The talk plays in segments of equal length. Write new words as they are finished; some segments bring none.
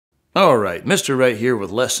All right, Mr. Right here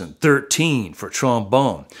with lesson 13 for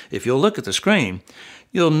trombone. If you'll look at the screen,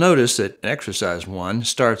 you'll notice that exercise 1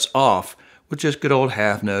 starts off with just good old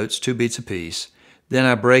half notes, 2 beats apiece. Then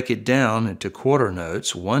I break it down into quarter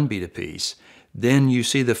notes, 1 beat apiece. Then you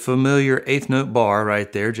see the familiar eighth note bar right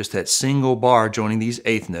there, just that single bar joining these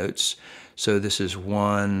eighth notes. So this is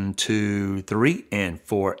 1, 2, 3, and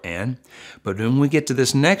 4, and. But when we get to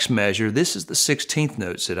this next measure, this is the 16th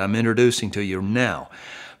notes that I'm introducing to you now.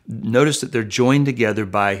 Notice that they're joined together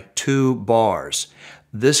by 2 bars.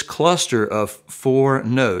 This cluster of 4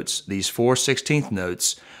 notes, these 4 16th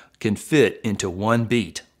notes, can fit into 1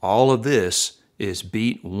 beat. All of this is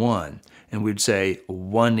beat 1, and we'd say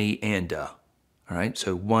 1 e and a. All right,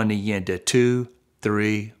 so 1 e and a, 2,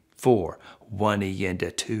 3, 4. 1 e and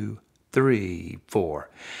a, 2, 3, 4.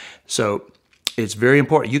 So it's very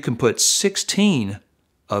important. You can put 16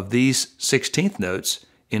 of these 16th notes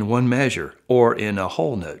in 1 measure or in a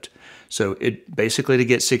whole note. So basically to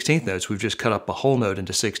get 16th notes, we've just cut up a whole note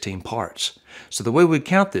into 16 parts. So the way we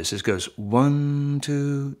count this is goes 1,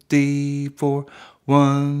 2, 3, 4,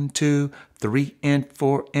 1, 2, 3, and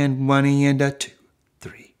 4, and 1 e and a 2,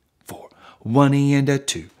 3, 4. 1 e and a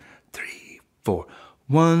 2, 3, 4.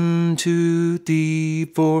 1, 2, 3,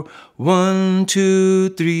 4. 1, 2,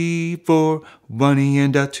 3, 4. 1 e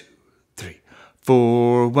and a 2, 3,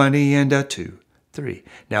 4. 1 e and a 2, 3.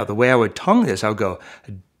 Now the way I would tongue this, I would go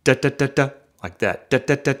da da da da like that, da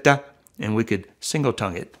da da da, and we could single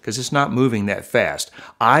tongue it because it's not moving that fast.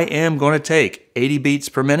 I am going to take 80 beats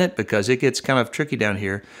per minute because it gets kind of tricky down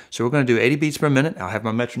here. So we're going to do 80 beats per minute. I'll have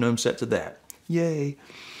my metronome set to that. Yay!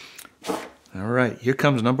 All right, here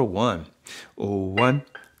comes number 1. 1,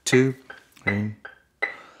 2, 3.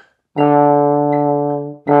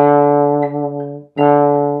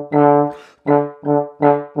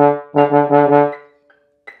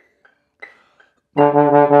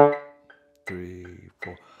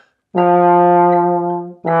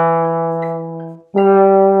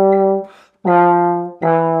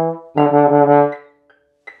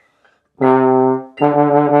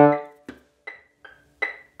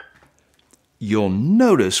 You'll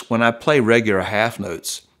notice when I play regular half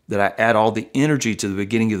notes that I add all the energy to the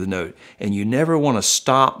beginning of the note, and you never want to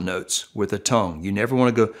stop notes with the tongue. You never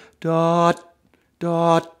want to go dot,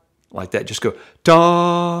 dot, like that. Just go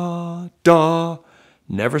da, da.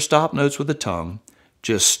 Never stop notes with the tongue.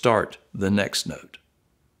 Just start the next note.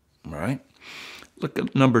 All right? Look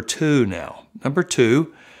at number 2 now. Number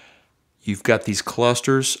 2, you've got these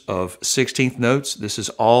clusters of 16th notes. This is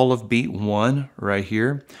all of beat 1 right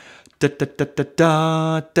here. Da da da da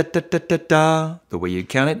da da da da da da. The way you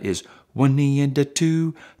count it is 1 e and a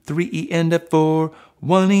 2, 3 e and a 4,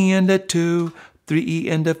 1 e and a 2, 3 e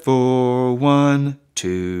and a 4, 1,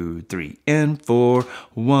 2, 3 and 4,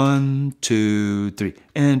 1, 2, 3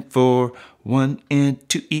 and 4, 1 and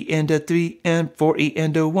 2 e and a 3 and 4 e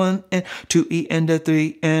and a 1 and 2 e and a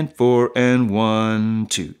 3 and 4 and 1,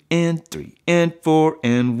 2 and 3 and 4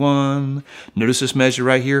 and 1. Notice this measure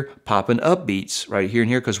right here, popping up beats right here and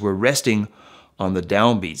here because we're resting on the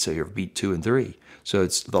down beat. So you're beat 2 and 3. So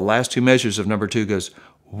it's the last 2 measures of number 2 goes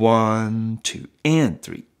 1, 2 and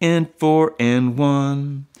 3 and 4 and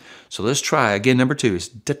 1. So let's try again. Number 2 is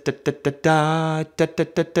da da da da da da da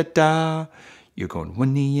da da da. You're going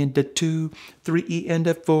 1 e and a 2, 3 e and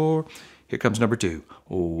a 4. Here comes number 2.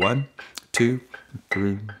 1, 2,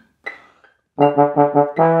 3.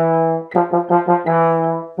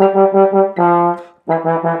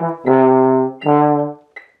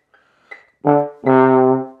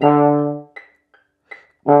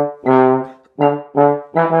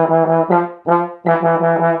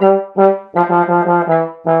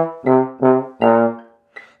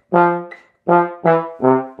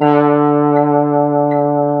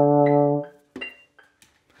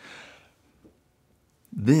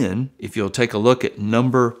 Then, if you'll take a look at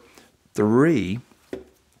number 3,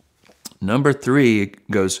 number 3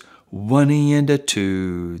 goes 1 e and a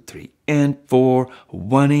 2, 3 and 4,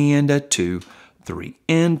 1 e and a 2, 3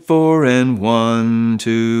 and 4 and 1,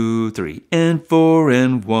 2, 3 and 4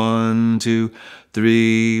 and 1, 2,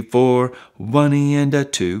 3, 4, 1 e and a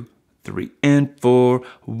 2, 3 and 4,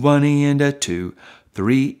 1 e and a 2,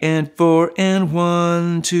 3 and 4 and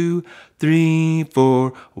 1, 2, 3,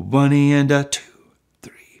 4, 1 e and a 2.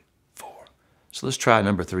 So let's try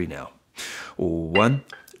number 3 now. 1,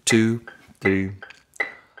 2, 3.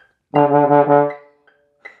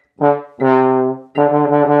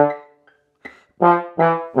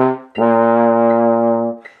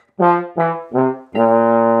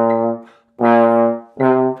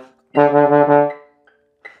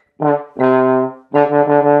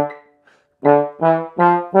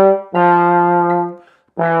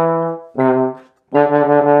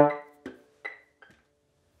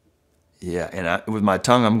 and with my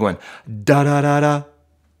tongue, I'm going da da da da.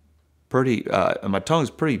 Pretty, and my tongue is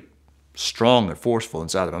pretty strong and forceful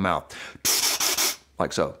inside of my mouth,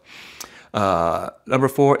 like so. Number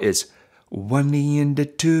 4 is 1 E and a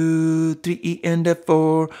 2, 3 E and a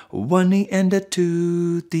 4, 1 E and a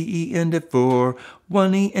 2, 3 E and a 4,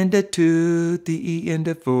 1 E and a 2, 3 E and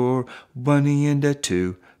a 4, 1 E and a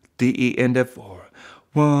 2, 3 E and a 4,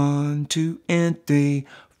 1, 2 and 3,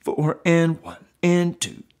 4 and 1 and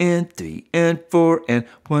 2 and 3 and 4 and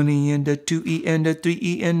 1 E and a 2 E and a 3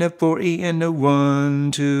 E and a 4 E and a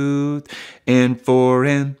 1, 2 and 4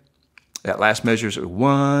 and that last measure is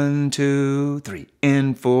 1, 2, 3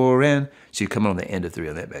 and 4 and so you come on the end of 3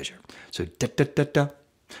 on that measure. So da da da da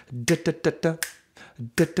da da da da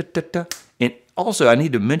da da da da. And also I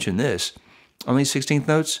need to mention this on these 16th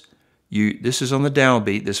notes. This is on the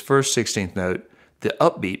downbeat. This first 16th note. The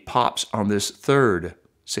upbeat pops on this third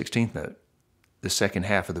 16th note. The second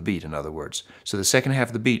half of the beat, in other words. So the second half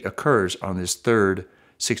of the beat occurs on this third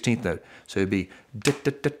 16th note. So it'd be da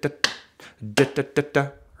da da da da da da da,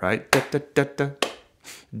 right? Da da da da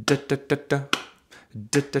da da da da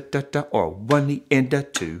da da da da, or 1 E and a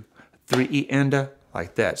 2, 3 E and a,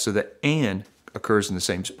 like that. So the and occurs in the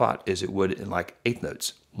same spot as it would in like eighth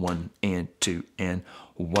notes. 1 and 2 and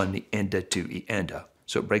 1 E and a 2 E and a.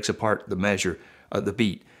 So it breaks apart the measure of the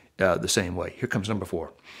beat the same way. Here comes number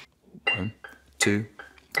 4. 1, 2,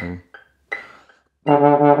 3.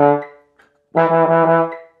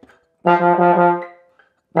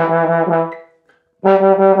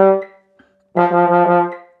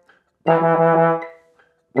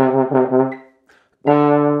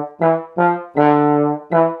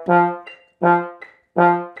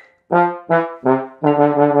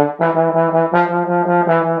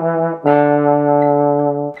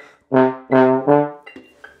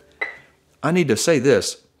 I need to say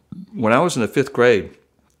this. When I was in the 5th grade,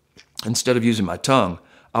 instead of using my tongue,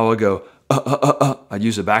 I would go, I'd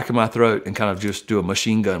use the back of my throat and kind of just do a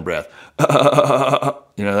machine gun breath.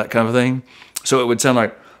 You know, that kind of thing. So it would sound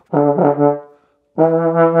like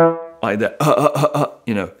that.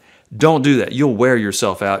 You know, don't do that. You'll wear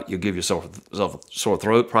yourself out. You'll give yourself a sore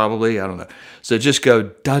throat probably. I don't know. So just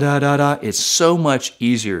go da da da da. It's so much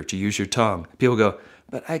easier to use your tongue. People go,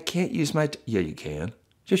 but I can't use my yeah, you can.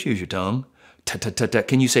 Just use your tongue. Ta ta ta ta.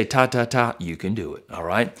 Can you say ta ta ta? You can do it. All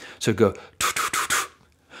right. So go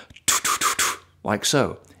like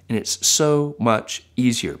so, and it's so much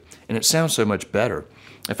easier, and it sounds so much better.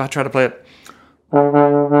 If I try to play it,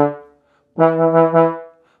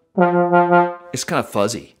 it's kind of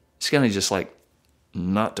fuzzy. It's kind of just like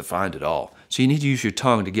not defined at all. So you need to use your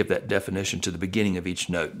tongue to give that definition to the beginning of each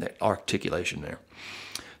note, that articulation there.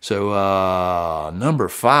 So number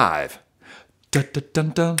 5. Da da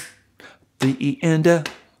dun dun. 3 E and a,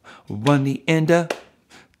 1 E and a,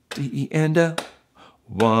 3 E and a,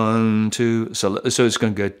 1, 2. So it's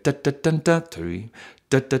going to go da da dun da 3,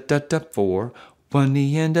 da da da da 4, 1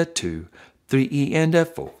 E and a 2, 3 E and a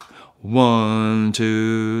 4, 1,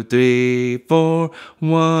 2, 3, 4,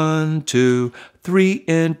 1, 2, 3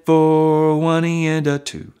 and 4, 1 E and a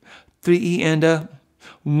 2, 3 E and a,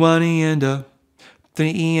 1 E and a, 3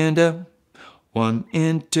 E and a, 1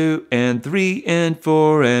 and 2 and 3 and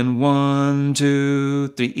 4 and 1, 2,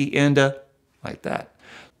 3 E and a, like that.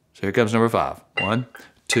 So here comes number 5. 1,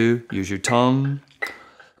 2, use your tongue.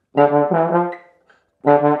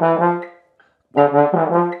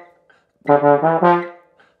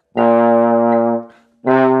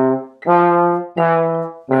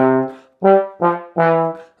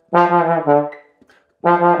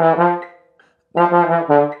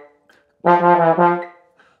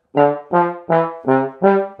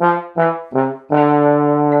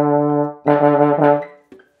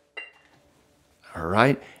 All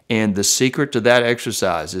right, and the secret to that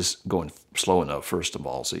exercise is going slow enough, first of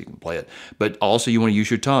all, so you can play it. But also you want to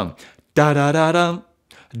use your tongue. Da-da-da-dum,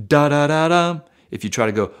 da-da-da-dum. If you try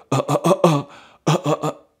to go,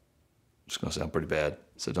 it's going to sound pretty bad,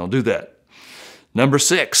 so don't do that. Number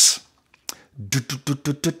 6. Got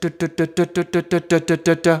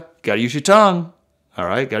to use your tongue. All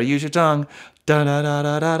right, got to use your tongue.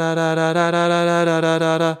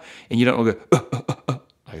 Da-da-da-da-da-da-da-da-da-da-da-da-da-da. And you don't want to go,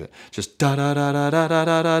 like that. Just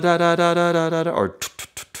da-da-da-da-da-da-da-da-da-da-da-da, or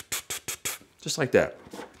just like that.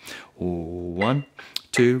 1,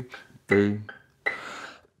 2, 3.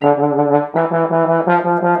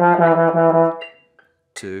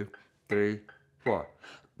 2, 3, 4.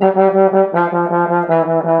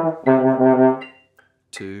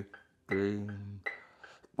 2, 3.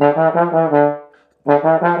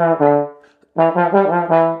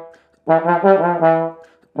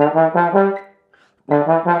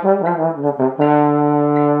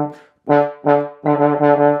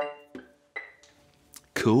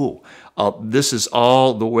 Cool. This is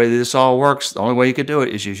all the way this all works. The only way you could do it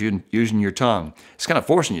is using your tongue. It's kind of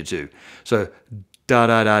forcing you to. So da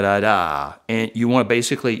da da da da, and you want to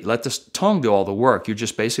basically let the tongue do all the work. You're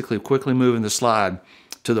just basically quickly moving the slide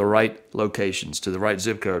to the right locations, to the right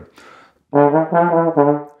zip code.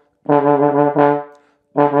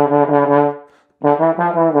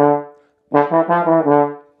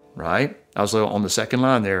 Right? I was on the second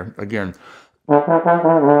line there again. Da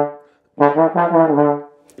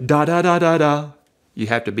da da da da. You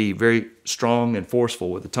have to be very strong and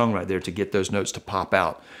forceful with the tongue right there to get those notes to pop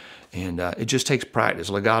out. And it just takes practice.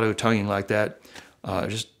 Legato tonguing like that,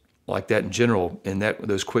 just like that in general, and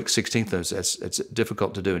those quick 16th notes, it's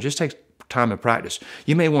difficult to do. It just takes time and practice.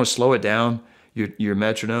 You may want to slow it down, your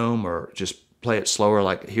metronome, or just play it slower,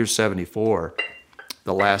 like here's 74,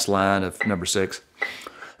 the last line of number 6.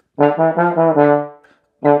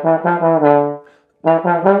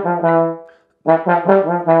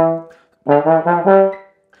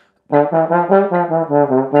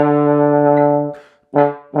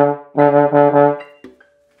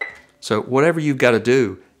 So whatever you've got to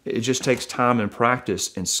do, it just takes time and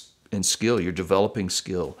practice and skill. You're developing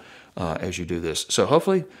skill as you do this. So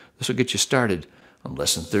hopefully this will get you started on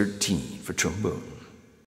lesson 13 for trombone.